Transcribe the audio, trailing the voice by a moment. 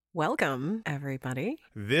Welcome, everybody.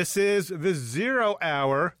 This is the 0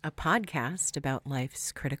 Hour, a podcast about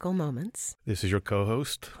life's critical moments. This is your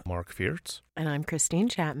co-host, Marc Fiertz. And I'm Christine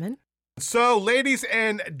Chapman. So, ladies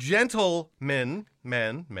and gentlemen,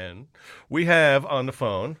 men, we have on the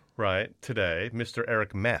phone, right, today, Mr.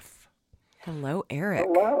 Eric Meth. Hello, Eric.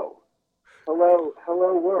 Hello, world.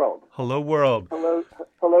 Hello, world.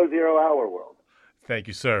 Hello, 0 Hour world. Thank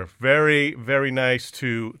you, sir. Very, very nice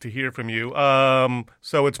to hear from you.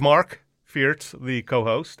 So it's Marc Fiertz, the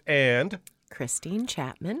co-host, and Christine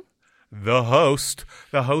Chapman, the host,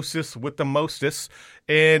 the hostess with the mostess,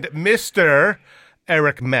 and Mr.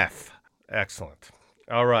 Eric Meth. Excellent.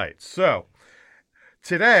 All right. So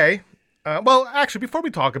today, actually, before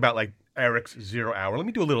we talk about like Eric's 0 Hour, let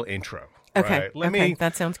me do a little intro. Okay. Right?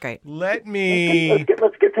 That sounds great. Let's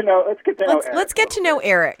get to know Eric. Let's get to know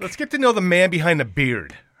Eric. Let's get to know the man behind the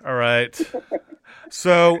beard. All right.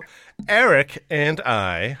 So Eric and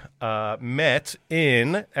I met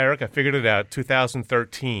in, I figured it out,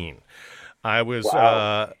 2013. I was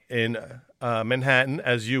in Manhattan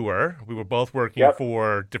as you were. We were both working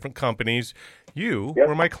for different companies. You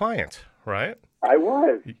were my client, right? I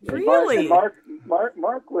was. Really?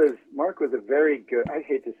 Marc was a very good, I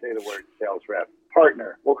hate to say the word sales rep,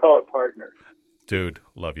 partner. We'll call it partner. Dude,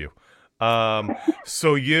 love you.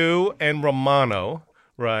 So you and Romano,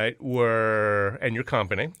 right, and your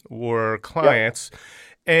company were clients. Yep.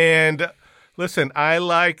 And listen, I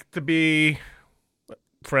like to be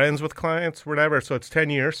friends with clients, whatever. So it's 10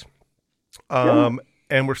 years. And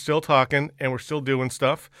we're still talking and we're still doing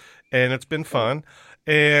stuff. And it's been fun.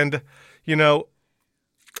 And, you know,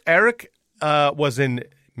 Eric was in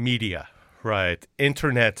media, right?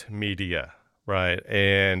 Internet media, right?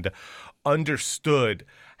 And understood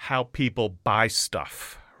how people buy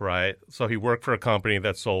stuff, right? So he worked for a company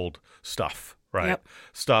that sold stuff, right? Yep.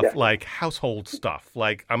 Stuff like household stuff.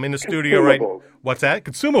 Like I'm in the studio right. What's that?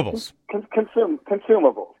 Consumables.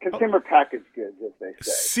 Consumables. Consumer packaged goods, as they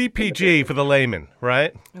say. CPG for the layman,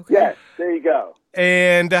 right? Okay. Yes, there you go.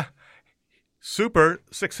 And super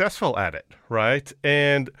successful at it, right?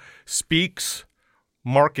 And speaks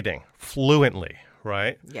marketing fluently,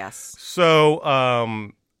 right? Yes. So,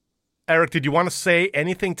 Eric, did you want to say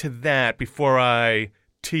anything to that before I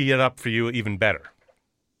tee it up for you even better?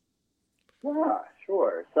 Yeah,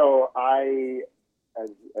 sure. So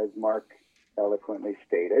as Marc eloquently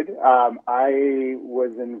stated, I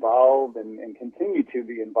was involved and continue to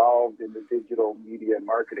be involved in the digital media and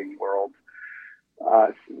marketing world.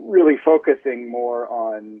 Really focusing more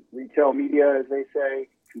on retail media, as they say,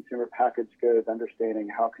 consumer packaged goods, understanding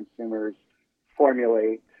how consumers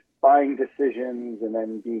formulate buying decisions, and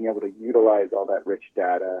then being able to utilize all that rich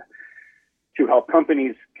data to help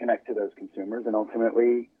companies connect to those consumers and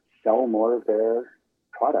ultimately sell more of their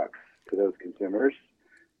products to those consumers,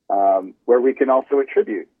 where we can also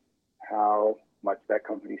attribute how much that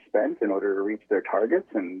company spent in order to reach their targets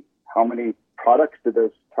and how many products did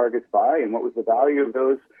those targets buy and what was the value of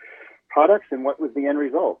those products and what was the end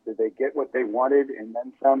result. Did they get what they wanted and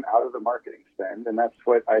then some out of the marketing spend? And that's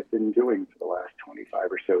what I've been doing for the last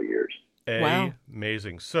 25 or so years. Wow.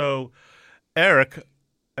 Amazing. So Eric,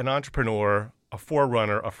 an entrepreneur, a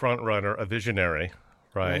forerunner, a front runner, a visionary,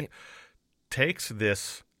 right, takes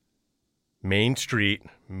this main street,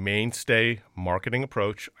 mainstay marketing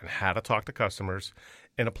approach on how to talk to customers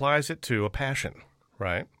and applies it to a passion,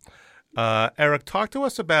 right? Eric, talk to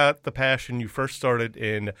us about the passion you first started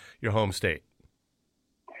in your home state.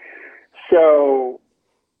 So,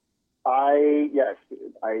 I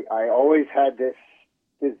always had this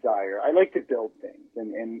desire. I like to build things,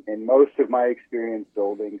 and most of my experience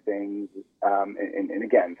building things, and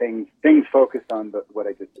again, things focused on what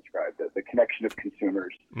I just described, the connection of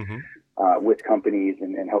consumers with companies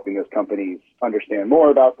and helping those companies understand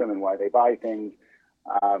more about them and why they buy things.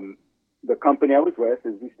 The company I was with,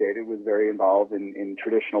 as we stated, was very involved in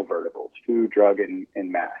traditional verticals, food, drug, and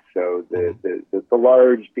mass. So the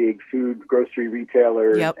large, big food, grocery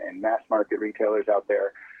retailers and mass market retailers out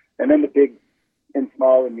there. And then the big and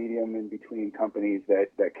small and medium in between companies that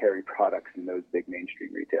carry products in those big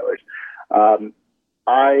mainstream retailers.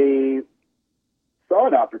 I saw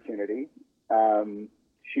an opportunity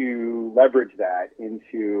to leverage that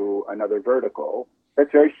into another vertical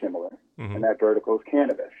that's very similar, and that vertical is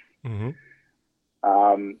cannabis.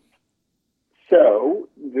 So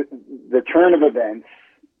the turn of events,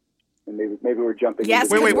 and maybe we're jumping.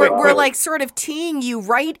 Yes, into we're like sort of teeing you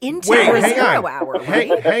right into your 0 hour.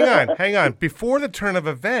 Right? Hang on. Before the turn of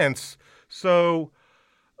events, so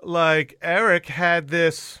like Eric had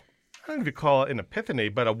this, I don't know if you call it an epiphany,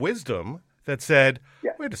 but a wisdom that said,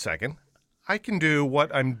 wait a second, I can do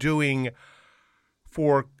what I'm doing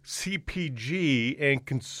for CPG and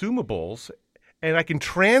consumables, and I can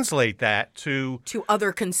translate that to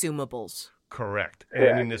other consumables. Correct.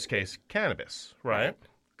 And in this case, cannabis, right?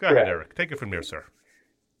 Go ahead, Eric. Take it from here, sir.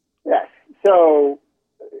 Yes. So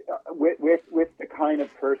with the kind of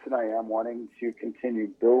person I am, wanting to continue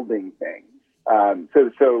building things.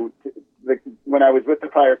 When I was with the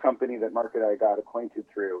prior company that Marc and I got acquainted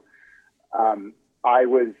through, I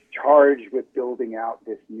was charged with building out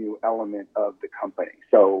this new element of the company.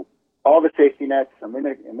 So all the safety nets. I'm in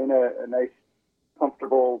a nice,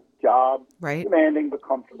 comfortable job, right? Demanding but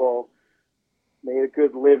comfortable. Made a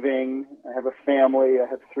good living. I have a family. I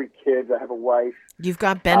have 3 kids. I have a wife. You've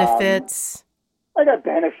got benefits. I got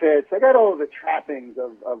benefits. I got all of the trappings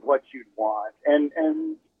of what you'd want. And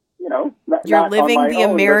you know, you're living the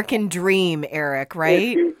American dream, Eric,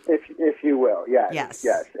 right? If you will, yes.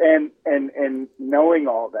 And knowing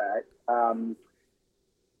all that,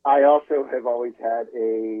 I also have always had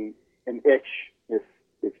an itch,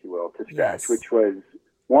 if you will, to scratch, which was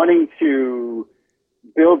wanting to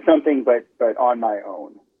build something, but on my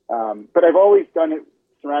own. But I've always done it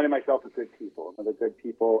surrounding myself with good people. And the good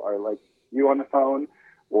people are like you on the phone,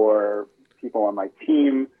 or people on my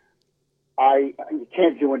team. You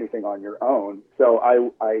can't do anything on your own. So I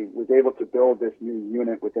was able to build this new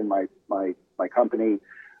unit within my company.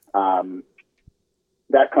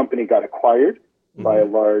 That company got acquired by a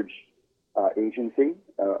large agency,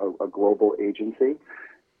 a global agency.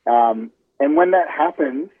 And when that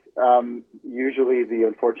happens, usually the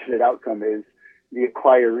unfortunate outcome is the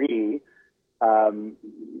acquiree,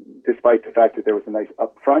 despite the fact that there was a nice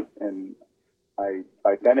upfront and I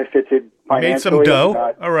benefited financially. Made some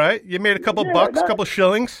dough. All right. You made a couple bucks, a couple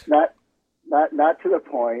shillings. Not to the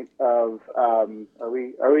point of,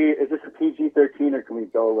 is this a PG-13 or can we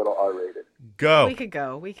go a little R-rated? Go. We can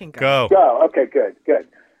go. Go. Okay, good.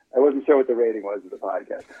 I wasn't sure what the rating was of the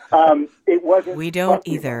podcast. It wasn't. We don't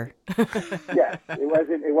either. Yes, it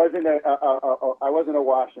wasn't I wasn't a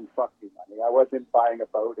wash and fuck you money. I wasn't buying a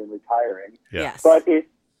boat and retiring. Yes. But it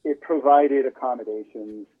provided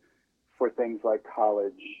accommodations for things like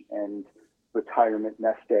college and retirement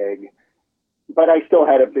nest egg. But I still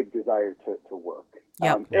had a big desire to work.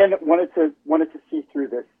 And wanted to see through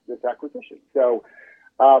this acquisition. So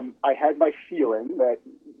I had my feeling that,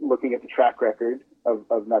 looking at the track record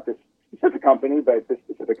of not this specific company, but this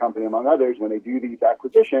specific company among others, when they do these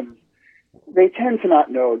acquisitions, they tend to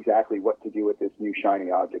not know exactly what to do with this new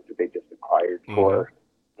shiny object that they just acquired for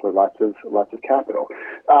lots of capital.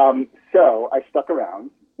 So I stuck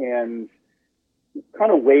around and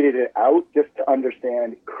kind of waited it out just to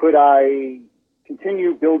understand, could I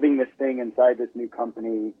continue building this thing inside this new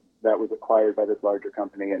company that was acquired by this larger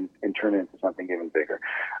company and turn it into something even bigger?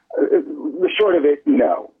 The short of it,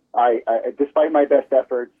 no. I despite my best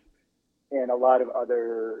efforts and a lot of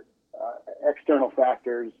other external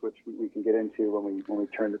factors, which we can get into when we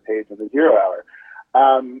turn the page on the 0 hour,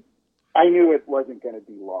 I knew it wasn't going to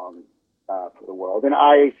be long for the world. And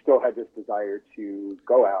I still had this desire to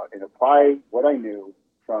go out and apply what I knew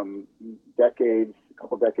from a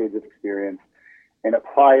couple decades of experience, and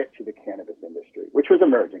apply it to the cannabis industry, which was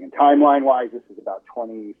emerging. And timeline-wise, this is about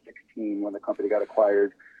 2016 when the company got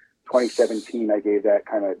acquired. 2017, I gave that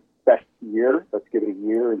kind of best year. Let's give it a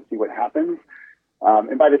year and see what happens.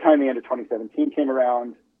 And by the time the end of 2017 came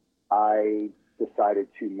around, I decided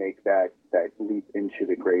to make that leap into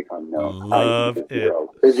the great unknown. Love it.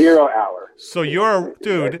 The 0 hour. So you're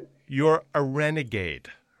a renegade,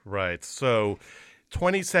 right? So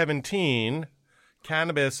 2017,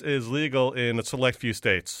 cannabis is legal in a select few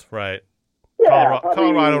states, right? Yeah,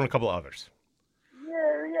 Colorado and a couple others.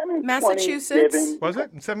 Yeah, I mean, Massachusetts. Was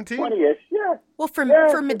it in 17? 20-ish, yeah. Well, for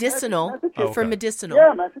medicinal. Okay. Medicinal.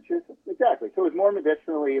 Yeah, Massachusetts, exactly. So it was more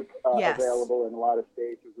medicinally Yes. available in a lot of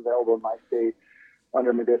states. It was available in my state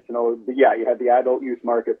under medicinal. But yeah, you had the adult use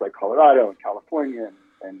markets like Colorado and California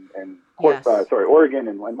and Yes. Oregon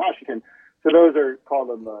and Washington. So those are called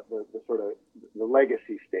the sort of the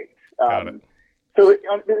legacy states. Got it. So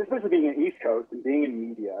especially being in East Coast and being in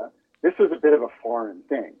media, this was a bit of a foreign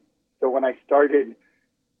thing. So when I started,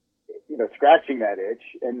 scratching that itch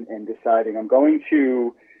and deciding I'm going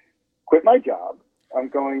to quit my job, I'm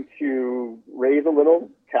going to raise a little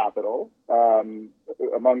capital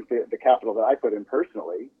among the capital that I put in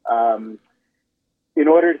personally, in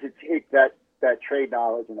order to take that trade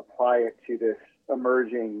knowledge and apply it to this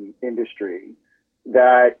emerging industry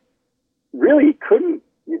that really couldn't.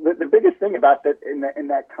 The biggest thing about that in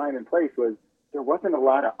that time and place was there wasn't a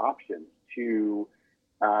lot of options to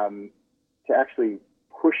actually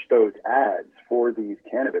push those ads for these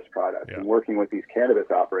cannabis products and working with these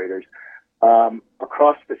cannabis operators.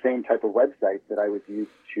 across the same type of websites that I was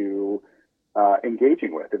used to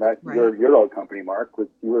engaging with. And that Right. your old company, Marc, was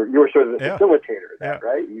you were sort of the facilitator of that,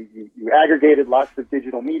 right? You aggregated lots of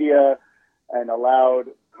digital media and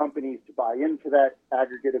allowed companies to buy into that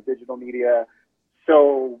aggregate of digital media,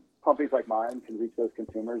 so companies like mine can reach those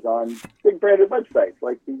consumers on big branded websites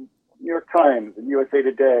like the New York Times and USA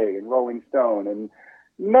Today and Rolling Stone, and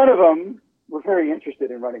none of them were very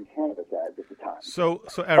interested in running cannabis ads at the time. So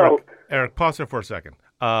Eric, pause there for a second.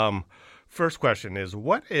 First question is,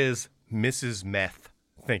 what is Mrs. Meth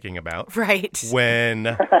thinking about? Right.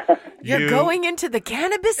 When you're going into the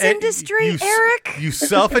cannabis industry, Eric? You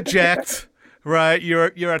self-eject, right?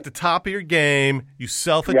 You're at the top of your game. You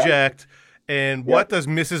self-eject. And what does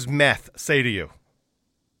Mrs. Meth say to you?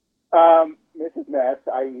 Mrs. Meth,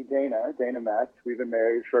 i.e. Dana Meth, we've been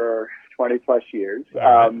married for 20 plus years.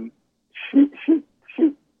 She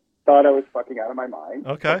thought I was fucking out of my mind.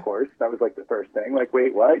 Okay. Of course. That was like the first thing. Like,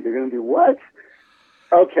 wait, what? You're going to do what?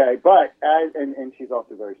 Okay. But, and she's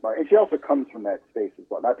also very smart. And she also comes from that space as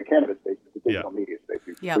well. Not the cannabis space, but the digital media space.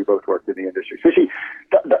 We both worked in the industry. So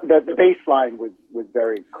the baseline was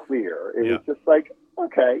very clear. It was just like,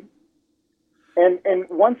 okay. And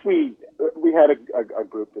once we had a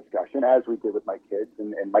group discussion, as we did with my kids,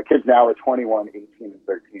 and my kids now are 21, 18, and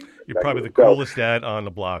 13. You're probably the coolest dad on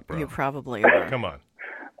the block, bro. You probably are. Come on.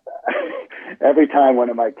 Every time one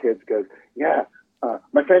of my kids goes, my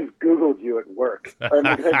friend Googled you at work, or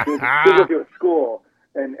my friend Googled you at school,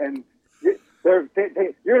 and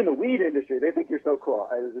you're in the weed industry. They think you're so cool.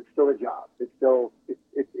 It's still a job. It's still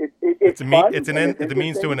it's fun. It's a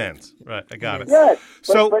means to an end. Right. I got it. Yes.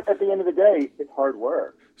 But at the end of the day, it's hard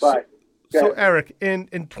work. But so Eric, in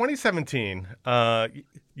 2017,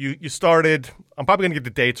 you started. I'm probably going to get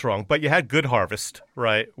the dates wrong, but you had Good Harvest,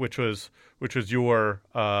 right? Which was your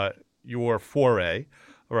foray,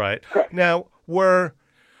 right? Correct. Now were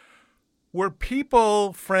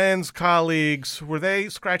people, friends, colleagues, were they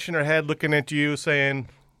scratching their head looking at you saying,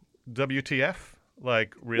 WTF?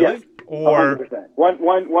 Like, really? Yes. Or 100%.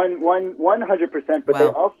 100%. But they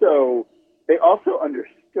also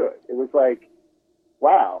understood. It was like,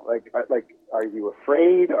 wow, like, are you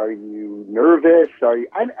afraid? Are you nervous? Are you?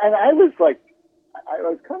 And I was like, I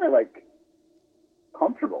was kind of like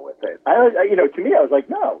comfortable with it. To me, I was like,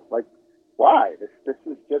 no, like, why? This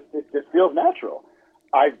is just, it just feels natural.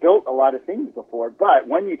 I've built a lot of things before, but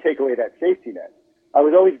when you take away that safety net, I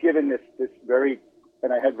was always given this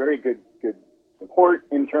and I had very good support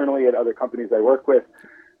internally at other companies I work with,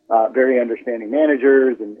 very understanding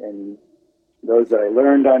managers and those that I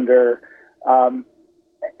learned under. So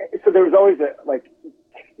there was always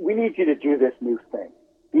we need you to do this new thing.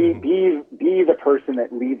 Be the person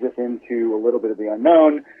that leads us into a little bit of the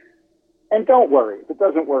unknown. And don't worry, if it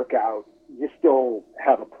doesn't work out, you still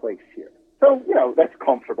have a place here. So, that's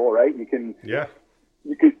comfortable, right? You've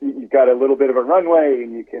got a little bit of a runway,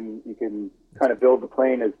 and you can kind of build the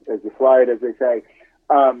plane as you fly it, as they say.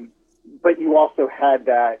 But you also had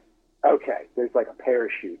that, okay, there's like a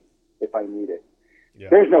parachute if I need it. Yeah.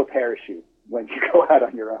 There's no parachute when you go out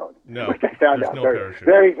on your own, which I found out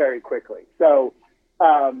very, very quickly. So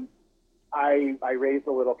I raised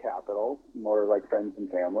a little capital, more like friends and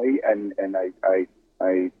family, and I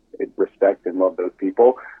respect and love those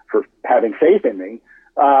people for having faith in me.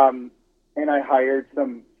 And I hired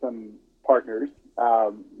some partners,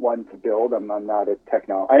 one to build. I'm not a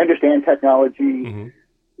I understand technology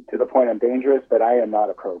to the point I'm dangerous, but I am not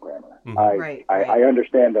a programmer. I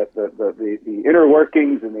understand that the inner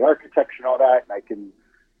workings and the architecture and all that, and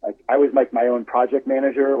I was like my own project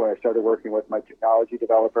manager when I started working with my technology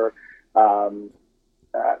developer,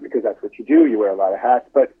 because that's what you do. You wear a lot of hats.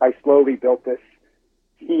 But I slowly built this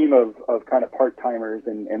team of kind of part-timers,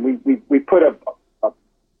 and we put a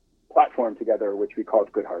platform together, which we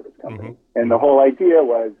called Good Harvest Company. And the whole idea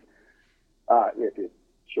was, if you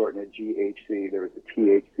shorten it GHC, there was a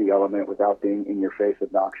THC element without being in your face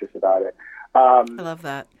obnoxious about it. I love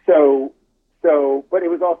that. So, but it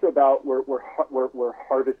was also about we're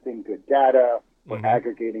harvesting good data, we're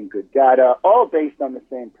aggregating good data, all based on the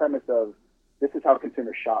same premise of this is how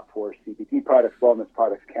consumers shop for CBD products, wellness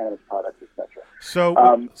products, cannabis products, etc. So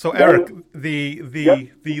Eric,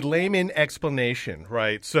 the layman explanation,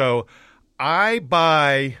 right? So I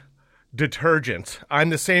buy detergent.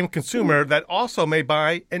 I'm the same consumer that also may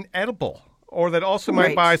buy an edible, or that also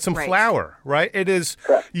might buy some flour, right? It is,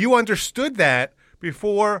 you understood that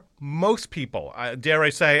before most people, dare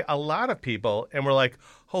I say a lot of people, and we're like,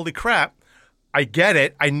 holy crap, I get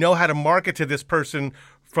it. I know how to market to this person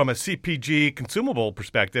from a CPG consumable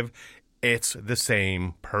perspective. It's the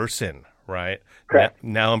same person, right? Correct.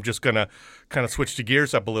 Now I'm just going to kind of switch the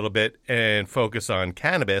gears up a little bit and focus on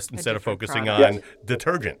cannabis instead of focusing product. on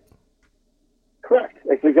detergent. Correct.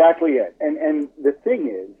 That's exactly it. And the thing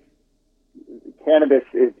is, cannabis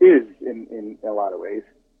is in a lot of ways,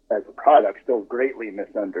 as a product, still greatly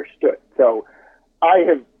misunderstood. So I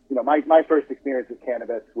have, my first experience with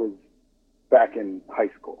cannabis was back in high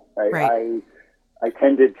school. Right. I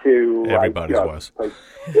tended to... Everybody's was. But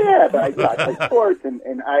I played sports, and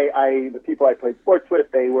the people I played sports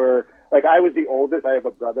with, they were... Like, I was the oldest. I have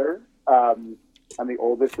a brother. I'm the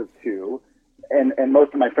oldest of two. And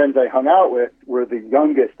most of my friends I hung out with were the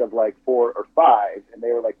youngest of, like, 4 or 5, and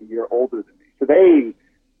they were, like, a year older than me. So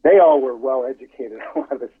they all were well-educated on a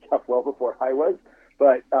lot of this stuff well before I was.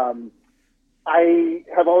 But I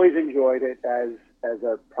have always enjoyed it as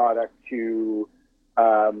a product to...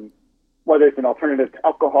 whether it's an alternative to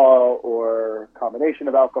alcohol or combination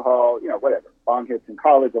of alcohol, whatever, bong hits in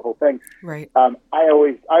college, the whole thing. Right. I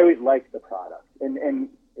always liked the product. And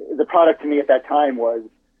the product to me at that time was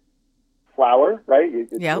flour, right?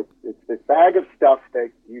 It's this bag of stuff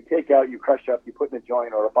that you take out, you crush up, you put in a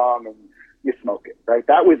joint or a bong, and you smoke it, right?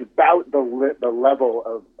 That was about the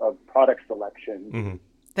level of product selection.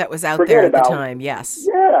 That was out there at the time, yes.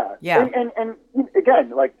 Yeah. And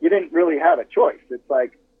again, like, you didn't really have a choice. It's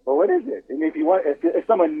like, well, what is it? And if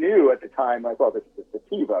someone knew at the time, like, well, this is a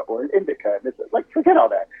sativa or an indica, and it's like, forget all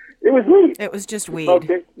that. It was weed. It was just weed.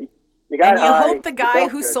 You got and you high, hope the guy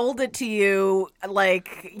who good. sold it to you,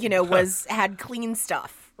 like, had clean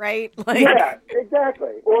stuff, right? Like, yeah,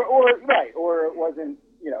 exactly. Or it wasn't,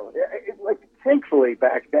 like, thankfully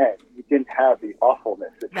back then you didn't have the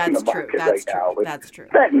awfulness that's in the market right now with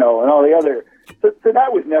fentanyl and all the other. So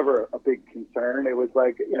that was never a big concern. It was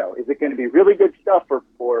like, is it going to be really good stuff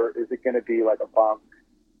or is it going to be like a bonk,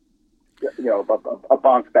 a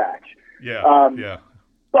bonk batch? Yeah.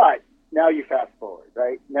 But now you fast forward,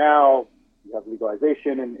 right? Now you have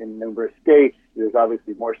legalization in numerous states. There's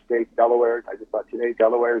obviously more states. Delaware, I just thought today,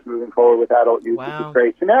 Delaware is moving forward with adult use, which is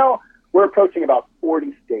great. So now we're approaching about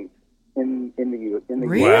 40 states in the U.S.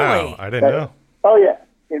 Really? Wow, I didn't know. Oh yeah,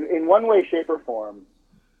 in one way, shape, or form,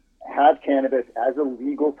 have cannabis as a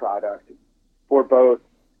legal product for both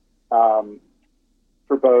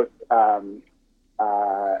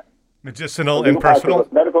medicinal and personal,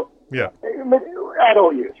 medical,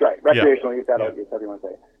 adult use, right? Recreational use, adult use, however you want to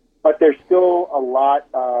say it. But there's still a lot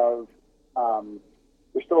of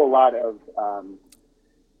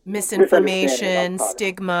misinformation,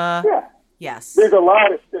 stigma. Yeah. Yes. There's a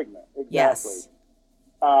lot of stigma. Exactly. Yes.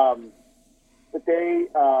 But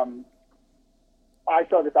I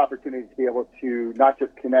saw this opportunity to be able to not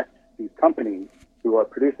just connect these companies who are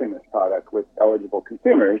producing this product with eligible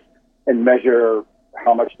consumers and measure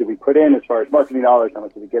how much do we put in as far as marketing dollars, how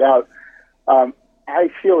much do we get out. I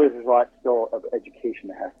feel there's a lot still of education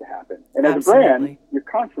that has to happen. And as a brand, you're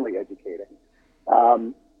constantly educating.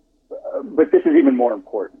 But this is even more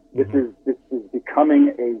important. This is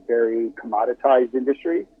becoming a very commoditized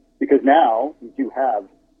industry because now you do have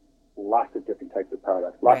lots of different types of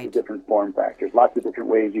products, lots of different form factors, lots of different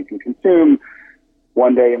ways you can consume.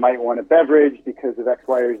 One day you might want a beverage because of X,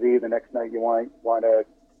 Y, or Z. The next night you might want to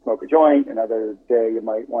smoke a joint. Another day you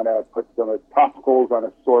might want to put some topicals on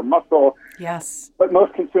a sore muscle. Yes. But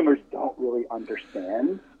most consumers don't really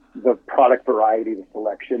understand the product variety, the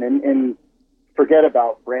selection, and forget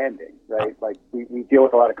about branding, right? Like we deal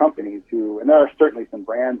with a lot of companies and there are certainly some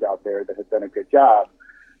brands out there that have done a good job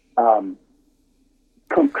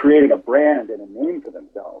creating a brand and a name for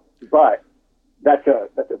themselves. But that's a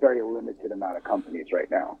very limited amount of companies right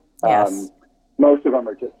now. Yes. Most of them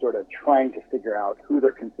are just sort of trying to figure out who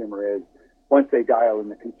their consumer is. Once they dial in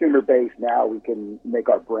the consumer base, now we can make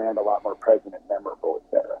our brand a lot more present and memorable, et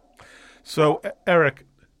cetera. So, Eric,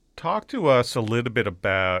 talk to us a little bit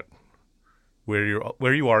about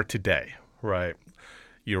where you are today, right?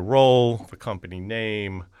 Your role, the company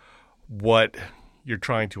name, what you're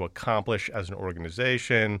trying to accomplish as an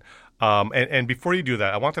organization. And before you do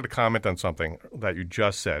that, I wanted to comment on something that you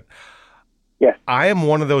just said. Yes. I am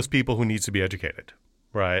one of those people who needs to be educated,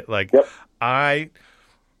 right? Like, I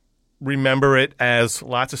remember it as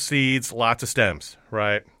lots of seeds, lots of stems,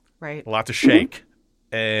 right? Right. Lots of shake.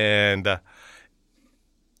 And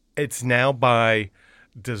it's now by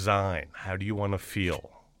design. How do you want to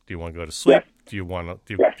feel? Do you want to go to sleep? Do you want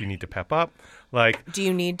to? Do you need to pep up? Like, do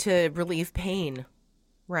you need to relieve pain?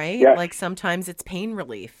 Right? Yes. Like sometimes it's pain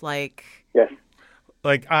relief. Like, yes.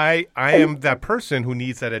 Like I am that person who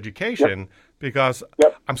needs that education because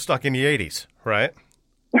I'm stuck in the 80s, right?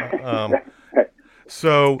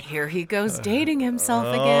 So here he goes dating himself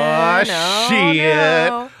again. Shit.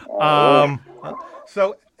 No.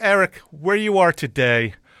 So Eric, where you are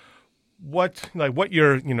today, what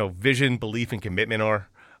your vision, belief, and commitment are,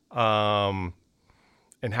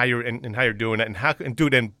 and how you're doing it,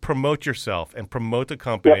 and promote yourself and promote the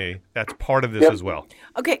company. Yep. That's part of this as well.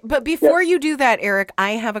 Okay, but before you do that, Eric,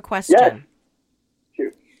 I have a question. Yes.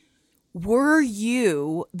 Shoot. Were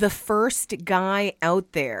you the first guy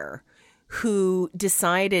out there who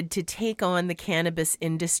decided to take on the cannabis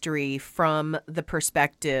industry from the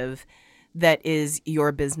perspective that is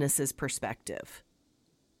your business's perspective?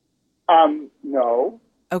 No.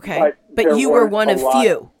 Okay, but you were one of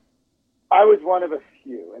few. I was one of a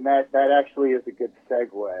few, and that actually is a good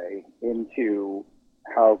segue into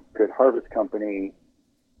how Good Harvest Company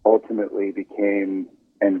ultimately became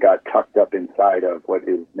and got tucked up inside of what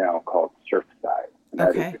is now called Surfside. And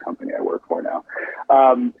that is the company I work for now.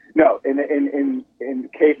 No, in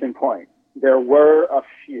case in point, there were a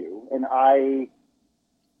few, and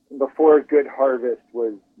before Good Harvest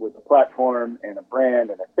was a platform and a brand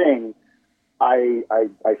and a thing, I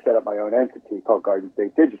set up my own entity called Garden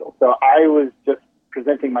State Digital. So I was just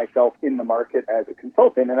presenting myself in the market as a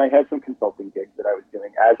consultant, and I had some consulting gigs that I was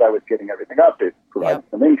doing as I was getting everything up. It provided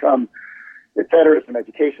some income, et cetera, some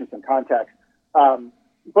education, some contacts.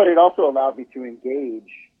 But it also allowed me to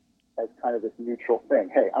engage as kind of this neutral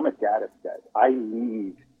thing. Hey, I'm a data set. I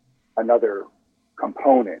need another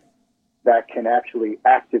component that can actually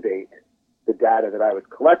activate the data that I was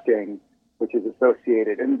collecting, which is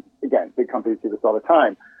associated, and again, big companies do this all the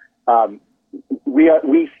time.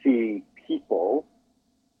 We see people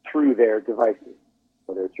through their devices,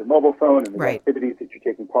 whether it's your mobile phone and the activities that you're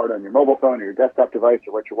taking part on your mobile phone or your desktop device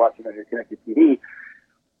or what you're watching on your connected TV.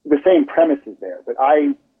 The same premise is there, but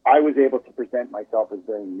I was able to present myself as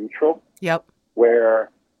very neutral. Yep. Where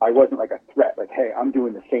I wasn't like a threat, like, hey, I'm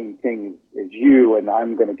doing the same thing as you and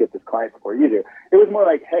I'm going to get this client before you do. It was more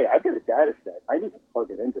like, hey, I've got a data set. I need to plug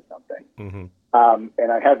it into something. Mm-hmm.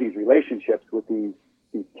 And I have these relationships with these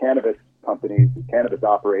cannabis companies, these cannabis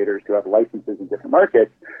operators who have licenses in different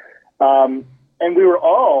markets. And we were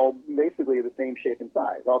all basically the same shape and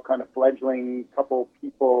size, all kind of fledgling couple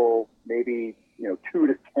people, maybe 2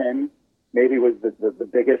 to 10, maybe was the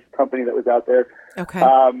biggest company that was out there. Okay.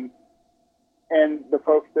 And the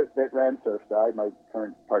folks that ran Surfside, my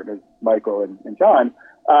current partners, Michael and John,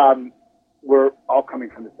 were all coming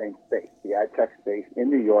from the same space, the ad tech space in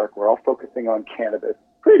New York. We're all focusing on cannabis,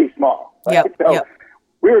 pretty small. Right? So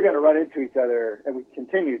we were going to run into each other, and we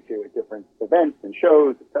continued to at different events and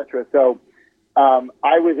shows, et cetera. So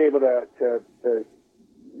I was able to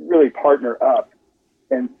really partner up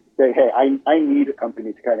and say, hey, I need a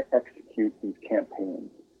company to kind of execute these campaigns.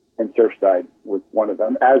 And Surfside was one of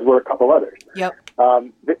them, as were a couple others. Yep.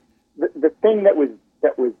 The thing that was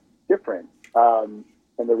different, and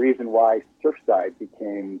the reason why Surfside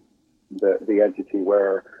became the entity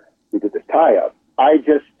where we did this tie-up,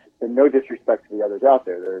 and no disrespect to the others out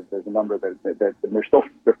there, there's a number that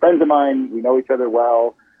they're friends of mine. We know each other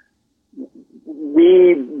well.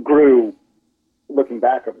 We grew, looking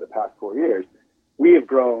back over the past 4 years, we have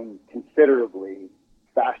grown considerably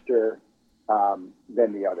faster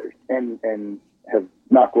than the others, and have,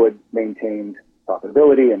 knock wood, maintained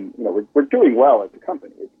profitability, and we're doing well as a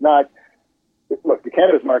company. It's not. Look, the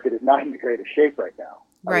cannabis market is not in the greatest shape right now.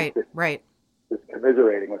 Right. Just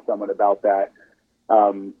commiserating with someone about that,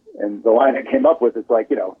 and the line I came up with is like,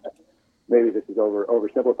 maybe this is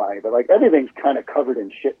oversimplifying, but like everything's kind of covered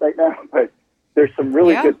in shit right now. But there's some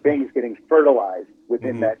really good things getting fertilized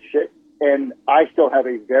within that shit, and I still have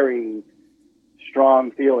a very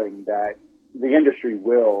strong feeling that the industry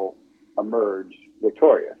will emerge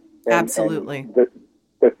victorious. Absolutely. And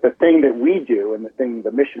the thing that we do, and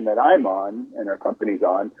the mission that I'm on and our company's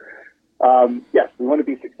on, yes, we want to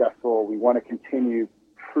be successful. We want to continue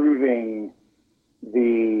proving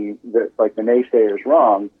the naysayers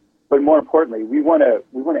wrong, but more importantly, we want to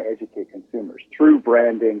educate consumers through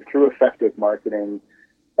branding, through effective marketing,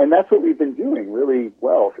 and that's what we've been doing really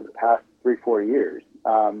well for the past 3-4 years.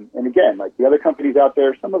 And again, like the other companies out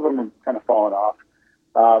there, some of them are kind of falling off.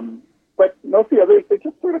 But most of the others, they're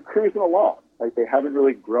just sort of cruising along. Like they haven't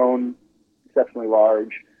really grown exceptionally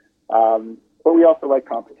large. But we also like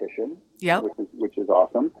competition, which is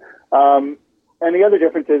awesome. And the other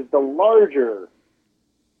difference is the larger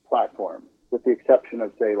platforms, with the exception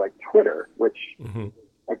of, say, like Twitter, which,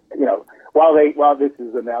 while this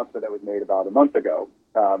is an announcement that was made about a month ago,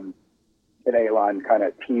 and Elon kind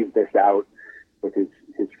of teased this out with his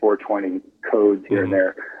 420 codes here and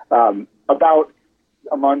there. About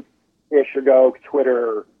a month-ish ago,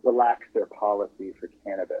 Twitter relaxed their policy for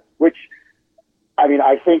cannabis, which, I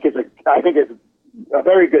think is a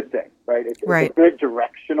very good thing, right? It's a good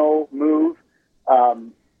directional move.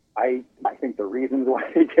 I think the reasons why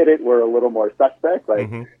they did it were a little more suspect. Like,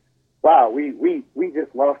 wow, we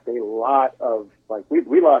just lost a lot of, like,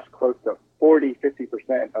 we lost close to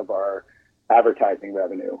 40-50% of our advertising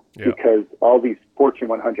revenue because all these Fortune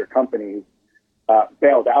 100 companies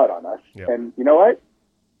bailed out on us. And you know what?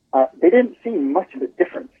 They didn't see much of a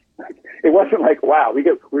difference. It wasn't like, wow, we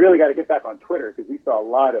really got to get back on Twitter because we saw a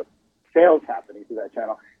lot of sales happening through that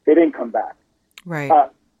channel. They didn't come back. Right.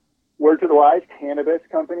 Word to the wise, cannabis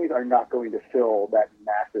companies are not going to fill that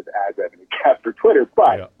massive ad revenue cap for Twitter,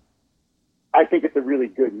 but I think it's a really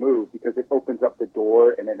good move because it opens up the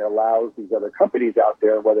door and it allows these other companies out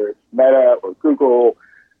there, whether it's Meta or Google,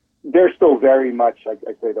 they're still very much, I'd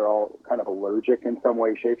say they're all kind of allergic in some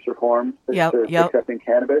way, shapes, or forms to accepting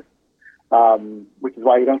cannabis. Which is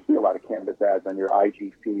why you don't see a lot of cannabis ads on your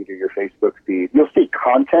IG feed or your Facebook feed. You'll see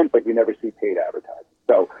content, but you never see paid advertising.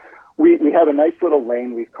 So we have a nice little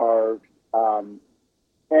lane we've carved.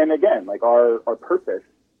 And again, like our purpose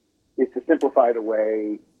is to simplify the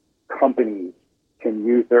way companies can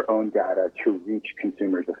use their own data to reach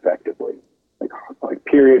consumers effectively. Like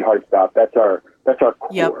period, hard stop. That's our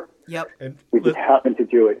core. And we just happen to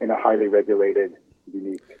do it in a highly regulated,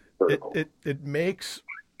 unique vertical. It makes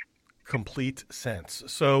complete sense.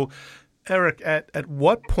 So, Eric, at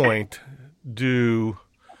what point do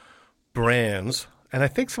brands, and I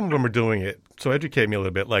think some of them are doing it, so educate me a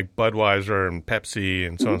little bit, like Budweiser and Pepsi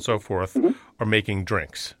and so on and so forth, are making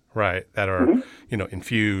drinks, right, that are,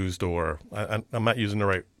 infused, or I'm not using the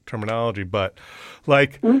right terminology, but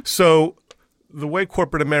like, so the way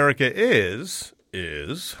corporate America is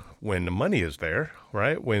when the money is there,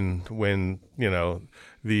 right? When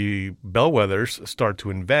the bellwethers start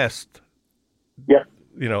to invest,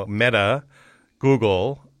 Meta,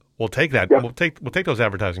 Google will take that. We'll take those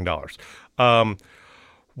advertising dollars.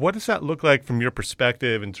 What does that look like from your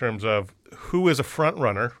perspective in terms of who is a front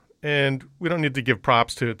runner? And we don't need to give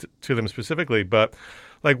props to them specifically, but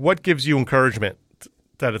like, what gives you encouragement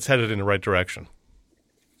that it's headed in the right direction?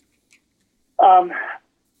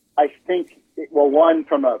 I think, one,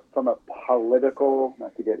 from a political,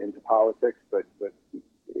 not to get into politics, but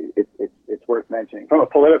it's worth mentioning. From a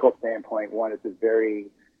political standpoint, one, it's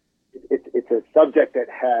a subject that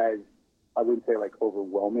has, I wouldn't say like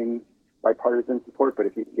overwhelming bipartisan support, but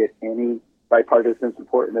if you get any bipartisan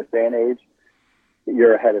support in this day and age,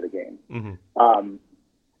 you're ahead of the game. And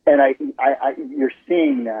you're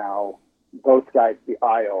seeing now both sides of the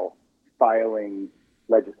aisle filing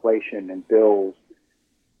legislation and bills,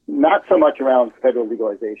 not so much around federal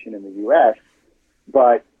legalization in the U.S.,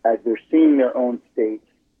 but as they're seeing their own states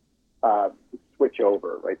switch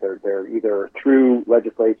over, right? They're either through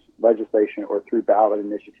legislation or through ballot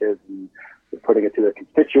initiatives, and they're putting it to their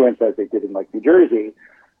constituents, as they did in like New Jersey.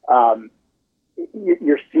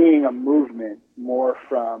 You're seeing a movement more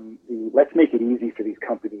from the let's make it easy for these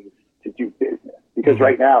companies to do business, because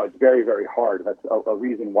right now it's very, very hard. That's a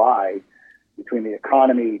reason why, between the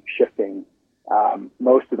economy shifting,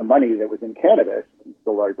 most of the money that was in cannabis, and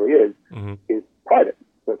still largely is private.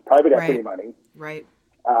 So it's private equity money. Right.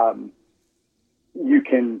 You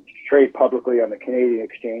can trade publicly on the Canadian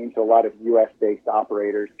exchange. So a lot of U.S.-based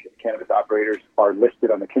operators, cannabis operators, are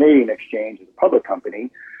listed on the Canadian exchange as a public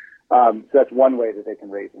company. So that's one way that they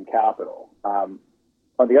can raise some capital. On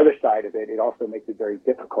the other side of it, it also makes it very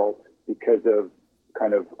difficult because of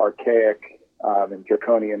kind of archaic and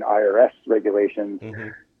draconian IRS regulations.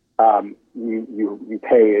 You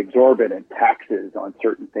pay exorbitant taxes on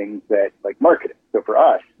certain things that, like marketing. So for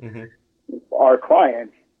us, our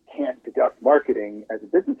clients can't deduct marketing as a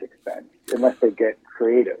business expense unless they get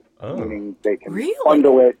creative, meaning they can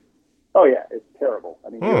bundle it. Oh yeah, it's terrible. I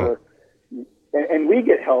mean, and we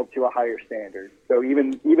get held to a higher standard. So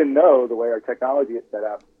even though the way our technology is set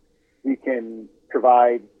up, we can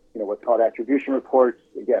provide what's called attribution reports.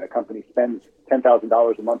 Again, a company spends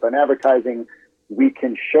 $10,000 a month on advertising. We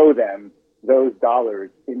can show them those dollars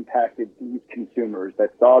impacted these consumers that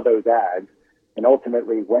saw those ads and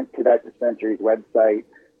ultimately went to that dispensary's website,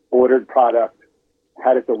 ordered product,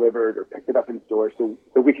 had it delivered, or picked it up in store. So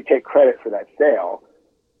we could take credit for that sale,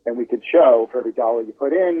 and we could show for every dollar you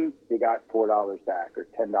put in, you got $4 back, or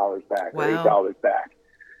 $10 back, or $8 back.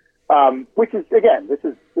 Which is, again, this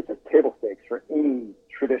is table stakes for any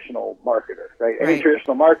traditional marketer, right? Any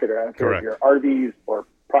traditional marketer, I don't care if you're Arby's or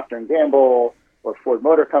Procter & Gamble or Ford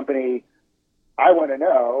Motor Company, I want to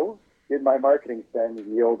know, did my marketing spend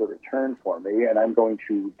yield a return for me? And I'm going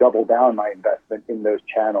to double down my investment in those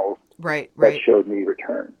channels that showed me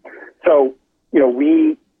return. So,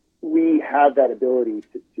 we have that ability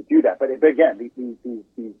to do that. But again,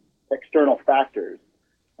 these external factors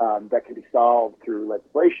that can be solved through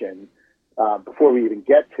legislation, before we even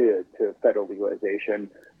get to federal legalization,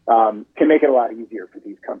 can make it a lot easier for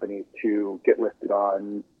these companies to get listed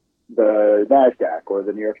on the NASDAQ or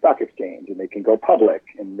the New York Stock Exchange, and they can go public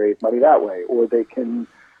and raise money that way, or they can,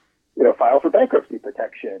 file for bankruptcy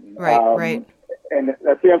protection. Right. And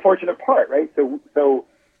that's the unfortunate part, right? So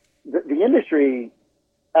the industry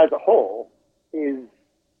as a whole is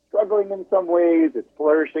struggling in some ways. It's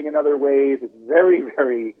flourishing in other ways. It's very,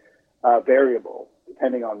 very variable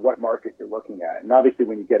depending on what market you're looking at. And obviously,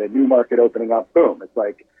 when you get a new market opening up, boom, it's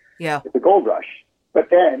like it's a gold rush. But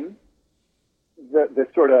then the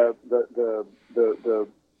sort of the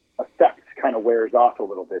effect kind of wears off a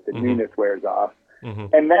little bit. The newness wears off,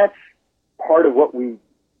 and that's part of what we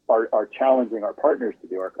are challenging our partners to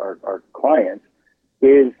do, our clients,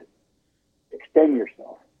 is extend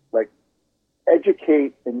yourself. Like,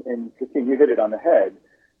 educate, and Christine, you hit it on the head.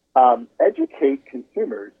 Educate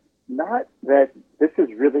consumers, not that this is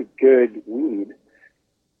really good weed.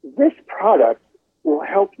 This product will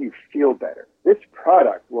help you feel better. This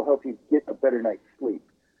product will help you get a better night's sleep.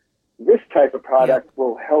 This type of product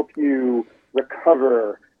will help you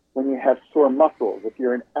recover when you have sore muscles, if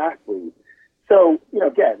you're an athlete. So,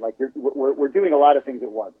 again, like we're doing a lot of things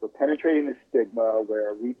at once. We're penetrating the stigma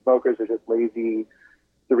where weed smokers are just lazy,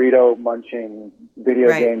 Dorito munching, video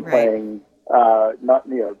game playing, not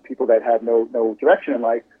people that have no direction in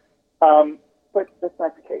life. But that's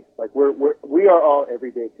not the case. Like we are all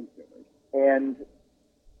everyday consumers, and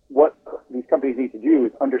what these companies need to do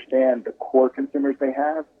is understand the core consumers they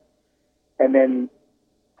have, and then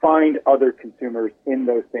find other consumers in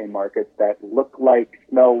those same markets that look like,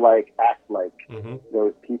 smell like, act like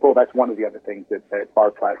those people. That's one of the other things that our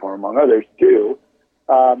platform, among others, do.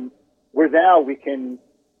 Where now we can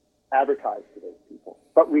advertise to those people,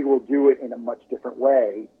 but we will do it in a much different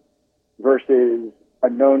way versus a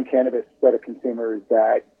known cannabis set of consumers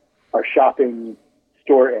that are shopping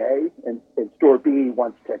store A and store B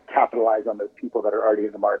wants to capitalize on those people that are already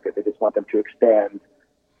in the market. They just want them to expand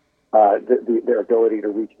their ability to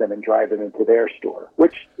reach them and drive them into their store,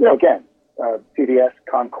 which, again, CVS,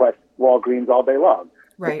 Conquest, Walgreens all day long,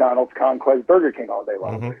 McDonald's, Conquest, Burger King all day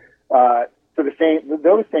long. So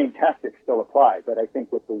those same tactics still apply, but I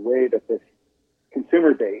think with the way that this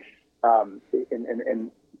consumer base,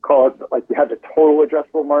 and call it like you have the total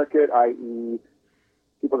addressable market, i.e.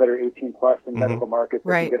 people that are 18 plus in medical markets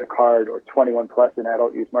that can get a card, or 21 plus in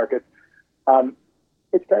adult use markets.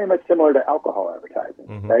 It's very much similar to alcohol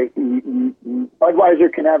advertising, right?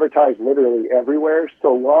 Budweiser can advertise literally everywhere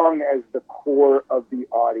so long as the core of the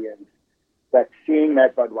audience that's seeing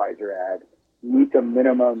that Budweiser ad meets a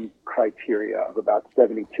minimum criteria of about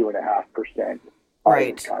 72.5%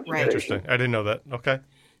 audience concentration. Interesting. I didn't know that. Okay.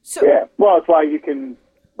 So well, it's why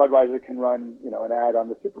Budweiser can run, an ad on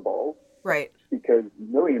the Super Bowl, right? Because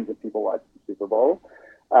millions of people watch the Super Bowl,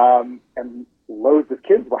 and loads of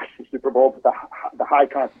kids watch the Super Bowl, but the high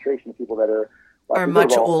concentration of people that are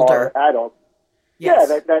much older, are adults. Yes.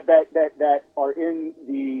 Yeah, that are in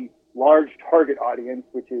the large target audience,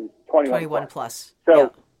 which is 21 plus.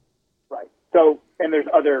 So, right. So, and there's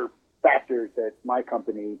other factors that my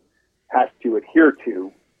company has to adhere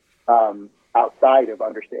to outside of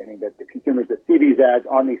understanding that the consumers that see these ads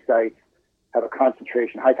on these sites have a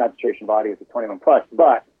high concentration of audience of 21 plus,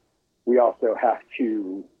 but we also have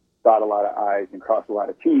to dot a lot of I's and cross a lot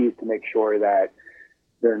of T's to make sure that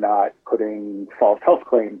they're not putting false health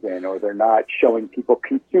claims in, or they're not showing people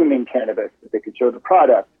consuming cannabis that they can show the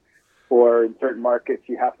product. Or in certain markets,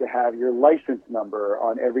 you have to have your license number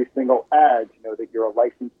on every single ad to know that you're a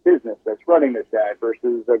licensed business that's running this ad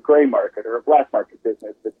versus a gray market or a black market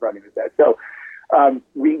business that's running this ad. So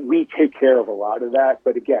we take care of a lot of that.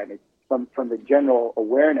 But again, it's from the general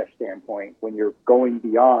awareness standpoint, when you're going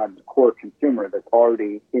beyond the core consumer that's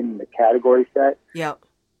already in the category set,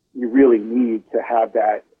 you really need to have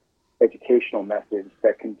that educational message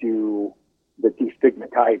that can do the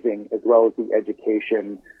destigmatizing as well as the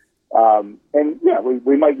education.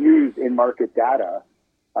 We might use in-market data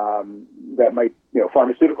that might,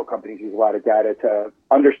 pharmaceutical companies use a lot of data to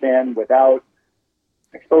understand without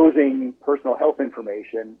exposing personal health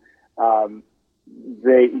information.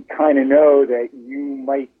 They kind of know that you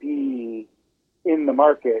might be in the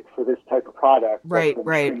market for this type of product, right?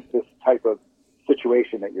 This type of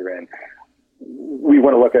situation that you're in. We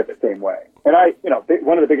want to look at it the same way. And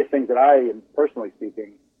one of the biggest things that I am personally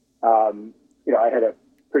speaking, I had a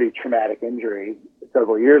pretty traumatic injury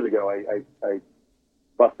several years ago. I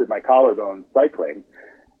busted my collarbone cycling,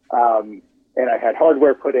 and I had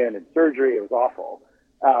hardware put in and surgery. It was awful.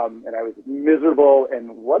 And I was miserable.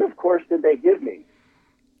 And what, of course, did they give me?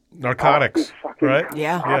 Narcotics, right?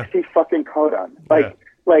 Yeah. Oxyfucking-codone.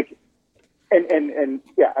 Like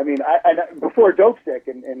yeah, I mean, I before Dope Sick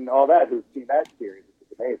and all that, who's seen that series,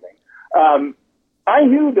 which is amazing. I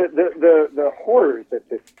knew the horrors that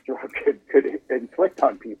this drug could inflict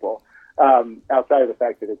on people. Outside of the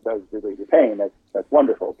fact that it does relieve the pain, that's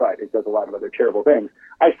wonderful, but it does a lot of other terrible things.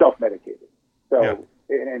 I self-medicated, so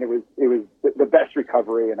and it was the best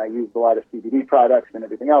recovery, and I used a lot of CBD products and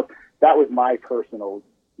everything else. That was my personal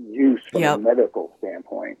use from a medical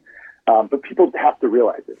standpoint. But people have to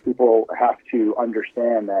realize it. People have to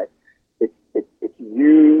understand that it's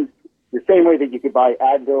used the same way that you could buy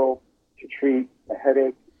Advil to treat a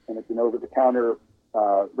headache, and it's an over-the-counter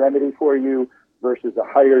remedy for you, versus a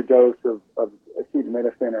higher dose of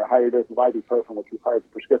acetaminophen or a higher dose of ibuprofen, which requires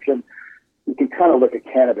a prescription. You can kind of look at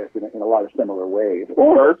cannabis in a lot of similar ways.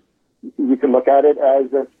 Or you can look at it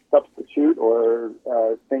as a substitute or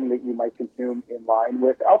a thing that you might consume in line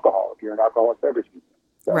with alcohol if you're an alcoholic beverage consumer.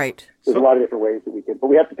 So right. There's a lot of different ways that we can, but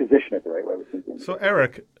we have to position it the right way with consumers. So,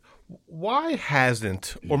 Eric, why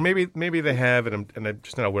hasn't, or maybe they have, and I'm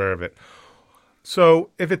just not aware of it. So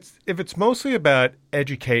if it's mostly about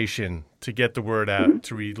education to get the word out,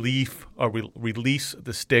 to release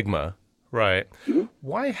the stigma, right?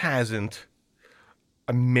 Why hasn't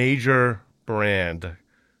a major brand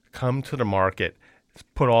come to the market,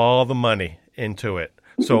 put all the money into it,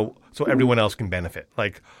 so everyone else can benefit?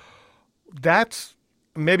 Like, that's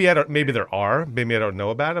maybe I don't know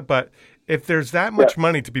about it, but if there's that much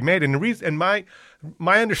money to be made, and the reason, and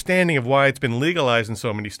my understanding of why it's been legalized in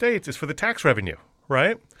so many states is for the tax revenue,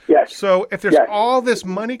 right? Yes. So if there's all this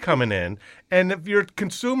money coming in, and if your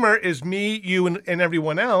consumer is me, you, and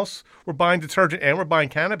everyone else, we're buying detergent and we're buying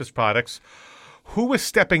cannabis products, who is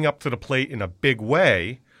stepping up to the plate in a big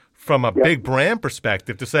way from a big brand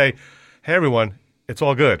perspective to say, hey, everyone, it's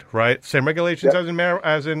all good, right? Same regulations as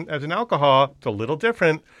in alcohol. It's a little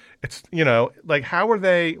different. It's, like, how are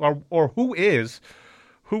they, or who is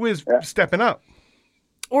stepping up?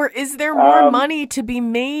 Or is there more money to be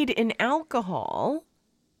made in alcohol?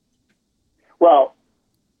 Well,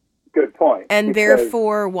 good point. And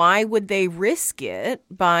therefore, why would they risk it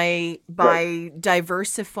by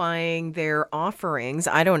diversifying their offerings?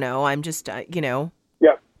 I don't know. I'm just, I'm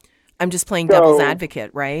just playing devil's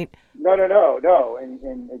advocate, right? No.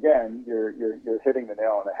 And again, you're hitting the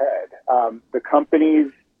nail on the head. The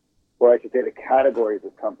companies, or I should say the categories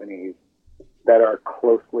of companies that are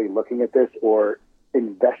closely looking at this or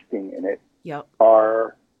investing in it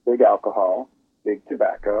are big alcohol, big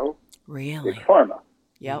tobacco, really, big pharma.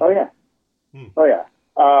 Yep. Oh, yeah.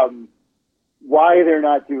 Why they're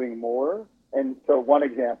not doing more? And so one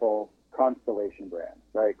example, Constellation brands,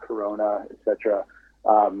 right? Corona, etc.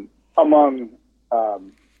 Among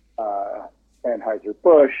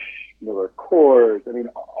Anheuser-Busch, Miller Coors, I mean,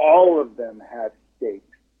 all of them have stakes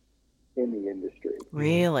in the industry.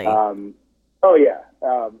 Really? From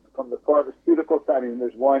the pharmaceutical side, I mean,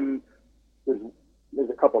 there's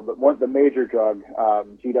a couple, but the major drug,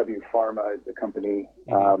 GW Pharma, is the company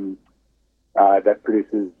that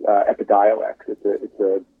produces Epidiolex. It's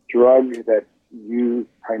a drug that's used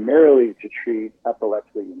primarily to treat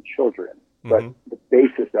epilepsy in children, but the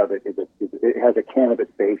basis of it it has a cannabis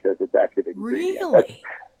base as its active ingredient. Really?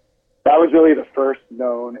 That was really the first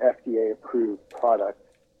known FDA-approved product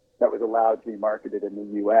that was allowed to be marketed in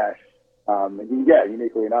the U.S.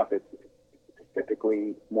 Uniquely enough, it's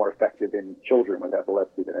typically more effective in children with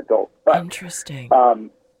epilepsy than adults. But, interesting.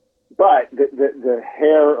 But the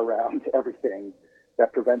hair around everything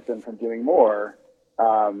that prevents them from doing more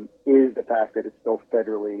is the fact that it's still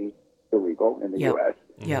federally illegal in the U.S.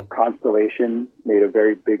 Yep. Constellation made a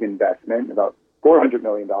very big investment, about $400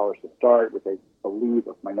 million to start, which I believe,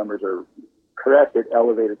 if my numbers are correct, it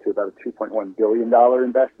elevated to about a $2.1 billion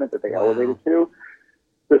investment that they elevated to.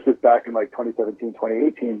 This was back in 2017,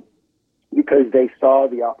 2018, because they saw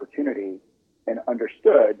the opportunity and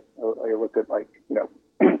understood. I looked at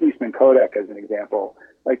Eastman Kodak as an example.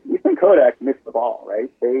 Like, Eastman Kodak missed the ball, right?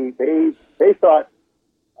 They thought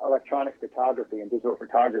electronic photography and digital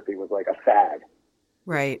photography was like a fad.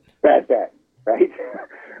 Right. Bad bet, right?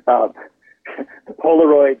 The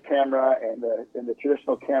Polaroid camera and the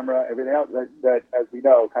traditional camera, everything else that, as we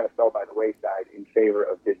know, kind of fell by the wayside in favor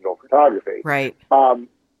of digital photography. Right.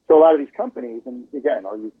 So a lot of these companies, and again,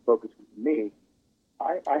 I'll use focus with me,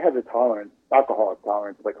 I have a alcoholic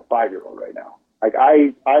tolerance of like a 5-year-old right now. Like,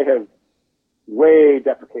 I have way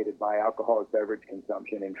deprecated my alcoholic beverage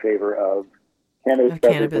consumption in favor of cannabis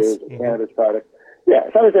beverages, cannabis products. Yeah,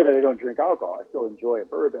 it's not to say that I don't drink alcohol. I still enjoy a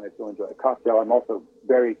bourbon. I still enjoy a cocktail. I'm also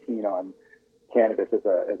very keen on cannabis as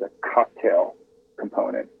a cocktail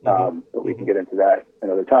component, but we can get into that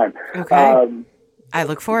another time. Okay. I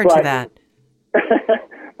look forward to that.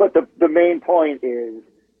 but the main point is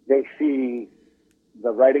they see the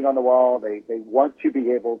writing on the wall. They want to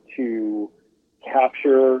be able to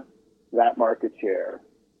capture that market share.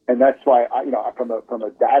 And that's why, from a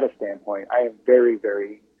data standpoint, I am very,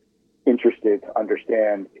 very interested to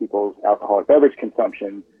understand people's alcoholic beverage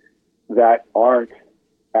consumption that aren't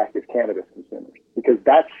active cannabis consumers, because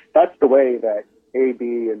that's the way that AB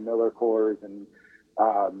and Miller Coors and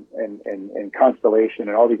Constellation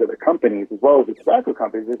and all these other companies, as well as the tobacco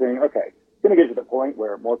companies, are saying, okay, it's going to get to the point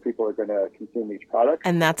where more people are going to consume these products.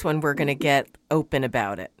 And that's when we're going to get open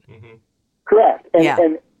about it. Mm-hmm. Correct.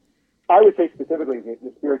 And I would say specifically